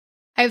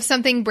I have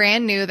something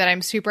brand new that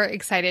I'm super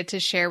excited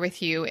to share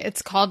with you.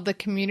 It's called the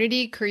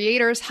Community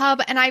Creators Hub,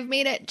 and I've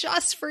made it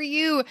just for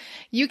you.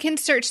 You can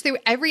search through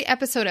every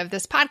episode of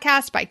this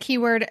podcast by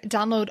keyword,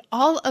 download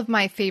all of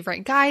my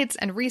favorite guides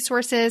and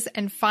resources,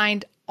 and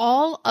find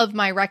all of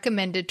my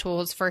recommended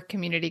tools for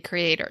community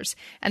creators.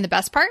 And the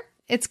best part?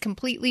 It's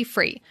completely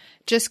free.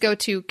 Just go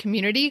to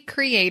Community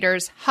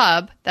Creators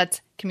Hub, that's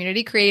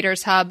Community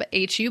Creators Hub,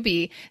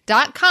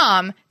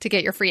 HUB.com to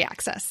get your free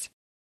access.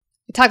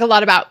 We talk a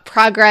lot about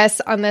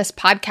progress on this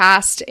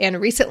podcast, and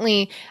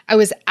recently I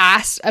was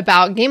asked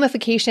about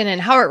gamification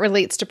and how it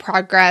relates to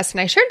progress, and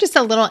I shared just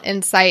a little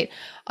insight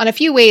on a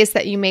few ways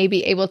that you may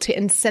be able to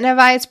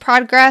incentivize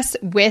progress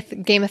with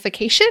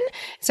gamification.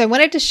 So I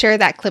wanted to share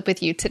that clip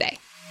with you today.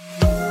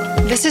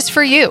 This is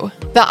for you,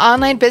 the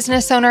online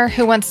business owner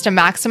who wants to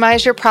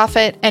maximize your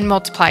profit and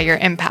multiply your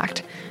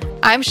impact.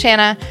 I'm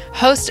Shanna,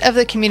 host of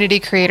the Community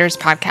Creators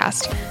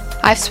Podcast.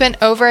 I've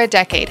spent over a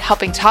decade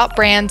helping top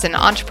brands and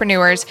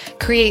entrepreneurs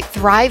create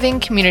thriving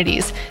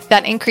communities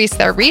that increase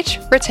their reach,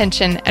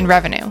 retention, and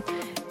revenue.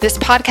 This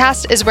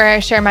podcast is where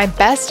I share my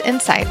best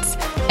insights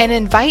and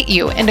invite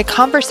you into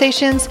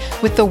conversations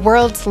with the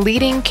world's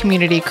leading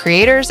community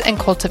creators and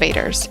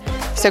cultivators.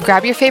 So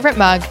grab your favorite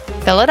mug,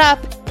 fill it up,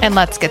 and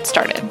let's get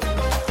started.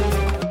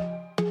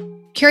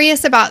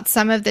 Curious about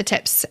some of the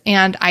tips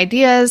and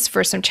ideas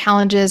for some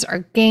challenges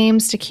or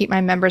games to keep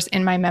my members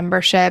in my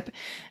membership.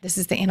 This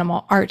is the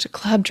Animal Art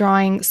Club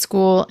Drawing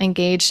School,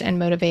 engaged and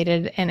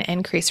motivated and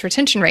increased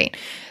retention rate.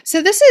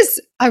 So this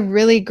is a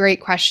really great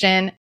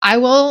question. I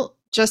will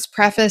just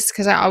preface,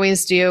 because I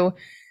always do,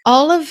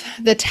 all of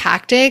the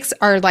tactics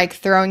are like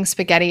throwing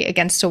spaghetti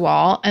against a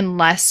wall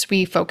unless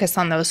we focus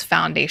on those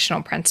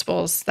foundational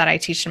principles that I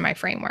teach in my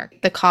framework: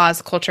 the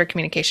cause, culture,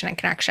 communication, and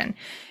connection.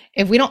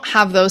 If we don't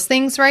have those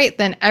things right,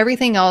 then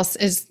everything else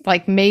is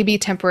like maybe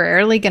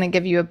temporarily going to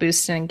give you a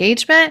boost in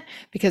engagement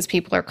because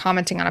people are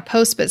commenting on a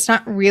post, but it's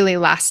not really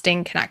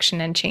lasting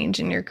connection and change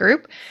in your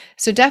group.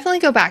 So definitely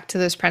go back to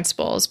those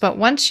principles. But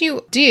once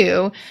you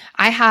do,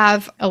 I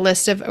have a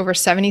list of over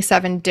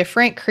 77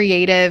 different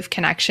creative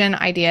connection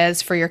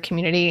ideas for your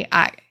community.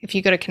 If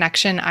you go to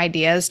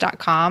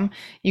connectionideas.com,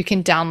 you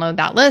can download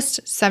that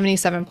list,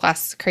 77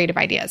 plus creative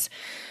ideas.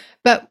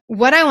 But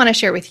what I want to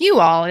share with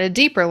you all at a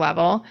deeper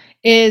level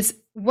is,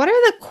 what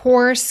are the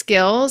core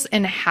skills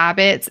and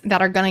habits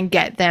that are going to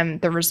get them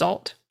the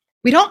result?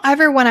 We don't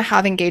ever want to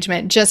have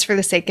engagement just for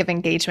the sake of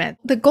engagement.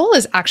 The goal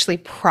is actually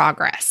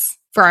progress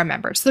for our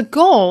members. The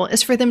goal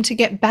is for them to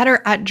get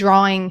better at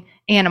drawing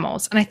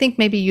animals. And I think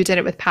maybe you did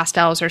it with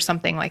pastels or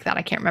something like that.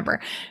 I can't remember.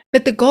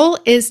 But the goal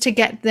is to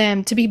get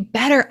them to be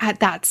better at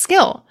that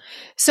skill.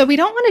 So we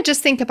don't want to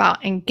just think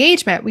about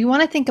engagement. We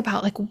want to think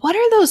about, like, what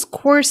are those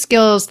core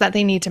skills that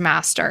they need to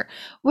master?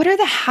 What are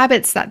the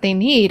habits that they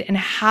need? And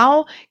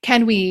how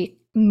can we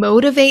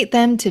motivate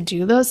them to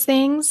do those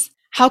things?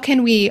 How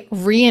can we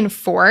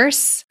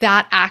reinforce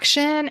that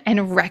action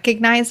and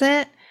recognize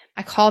it?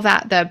 I call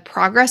that the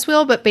progress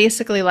wheel, but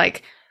basically,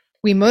 like,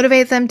 we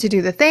motivate them to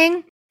do the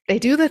thing. They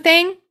do the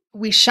thing.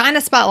 We shine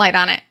a spotlight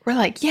on it. We're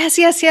like, yes,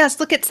 yes, yes.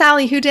 Look at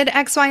Sally who did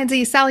X, Y, and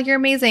Z. Sally, you're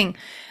amazing.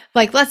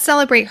 Like, let's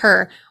celebrate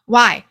her.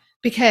 Why?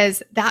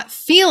 Because that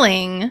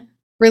feeling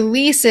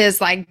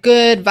releases like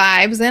good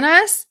vibes in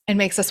us and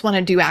makes us want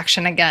to do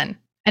action again.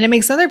 And it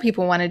makes other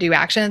people want to do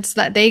action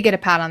so that they get a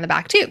pat on the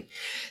back too.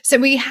 So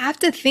we have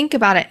to think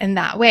about it in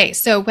that way.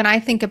 So when I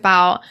think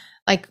about,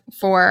 like,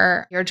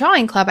 for your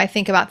drawing club, I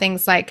think about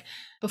things like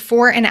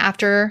before and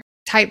after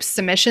type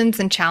submissions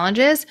and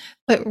challenges,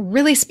 but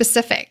really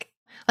specific.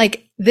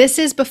 Like, this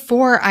is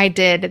before I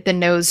did the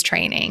nose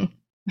training,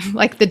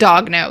 like the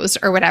dog nose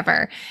or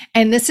whatever.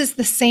 And this is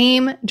the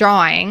same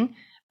drawing,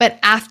 but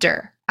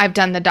after I've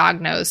done the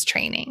dog nose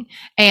training.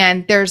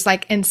 And there's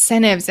like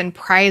incentives and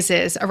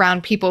prizes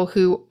around people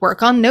who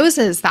work on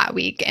noses that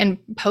week and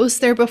post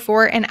their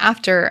before and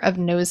after of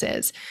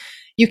noses.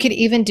 You could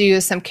even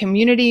do some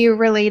community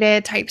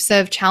related types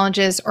of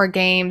challenges or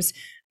games.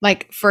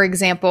 Like, for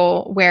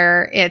example,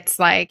 where it's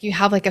like you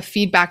have like a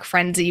feedback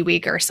frenzy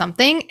week or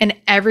something, and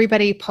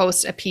everybody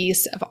posts a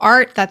piece of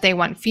art that they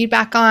want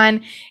feedback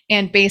on.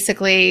 And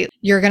basically,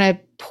 you're going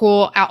to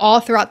pull out all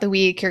throughout the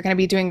week, you're going to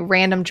be doing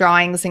random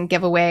drawings and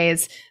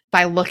giveaways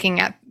by looking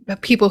at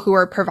people who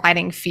are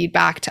providing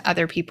feedback to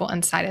other people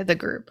inside of the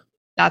group.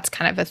 That's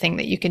kind of a thing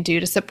that you can do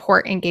to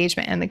support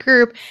engagement in the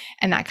group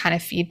and that kind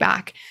of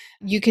feedback.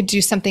 You could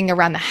do something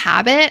around the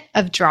habit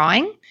of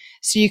drawing.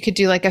 So you could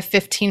do like a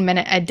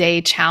 15-minute a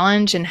day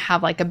challenge and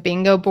have like a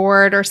bingo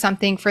board or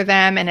something for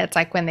them. And it's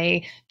like when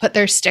they put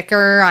their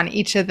sticker on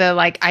each of the,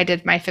 like, I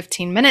did my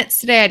 15 minutes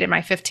today, I did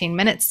my 15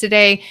 minutes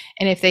today.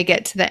 And if they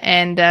get to the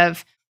end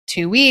of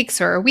 2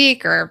 weeks or a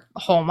week or a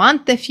whole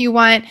month, if you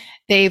want,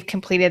 they've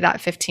completed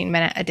that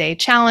 15-minute a day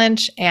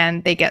challenge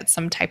and they get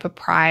some type of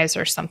prize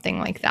or something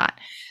like that.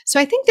 So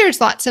I think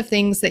there's lots of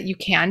things that you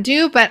can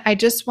do, but I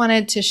just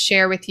wanted to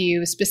share with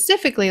you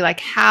specifically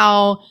like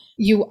how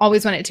you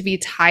always want it to be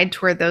tied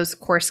toward those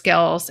core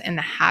skills and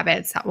the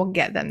habits that will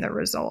get them the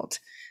result.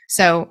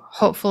 So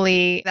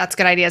hopefully that's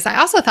good ideas. I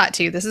also thought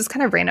too, this is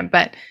kind of random,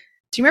 but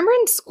Do you remember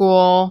in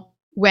school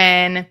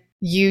when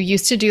you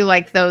used to do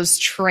like those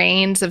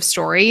trains of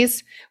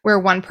stories where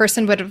one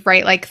person would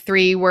write like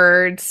 3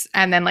 words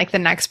and then like the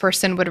next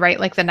person would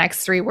write like the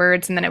next 3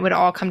 words and then it would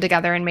all come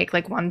together and make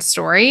like one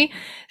story?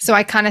 So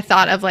I kind of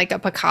thought of like a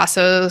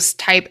Picasso's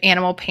type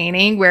animal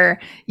painting where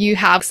you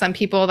have some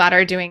people that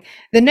are doing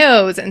the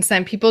nose and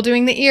some people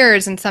doing the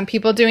ears and some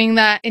people doing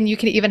that. And you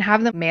can even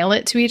have them mail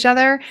it to each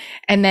other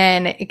and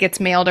then it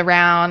gets mailed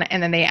around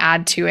and then they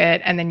add to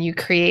it. And then you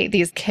create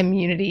these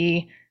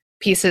community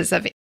pieces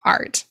of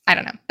art. I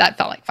don't know. That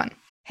felt like fun.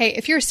 Hey,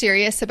 if you're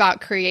serious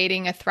about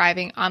creating a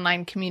thriving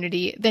online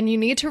community, then you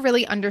need to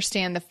really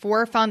understand the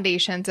 4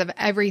 foundations of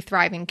every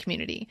thriving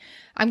community.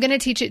 I'm going to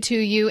teach it to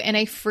you in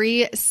a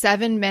free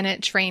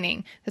 7-minute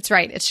training. That's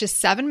right. It's just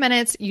 7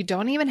 minutes. You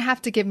don't even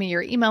have to give me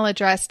your email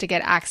address to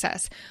get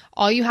access.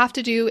 All you have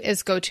to do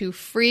is go to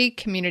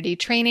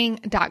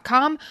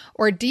freecommunitytraining.com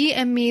or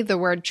DM me the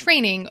word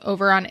training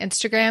over on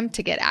Instagram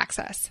to get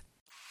access.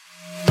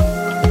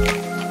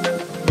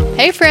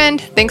 Hey friend,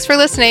 thanks for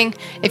listening.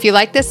 If you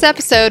like this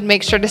episode,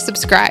 make sure to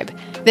subscribe.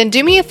 Then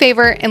do me a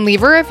favor and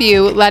leave a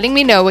review letting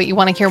me know what you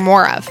want to hear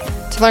more of.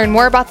 To learn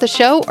more about the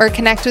show or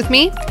connect with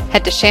me,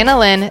 head to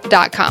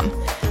shanalynn.com.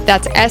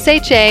 That's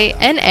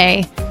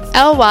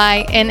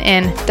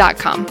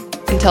SHANALYNN.com.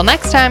 Until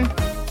next time.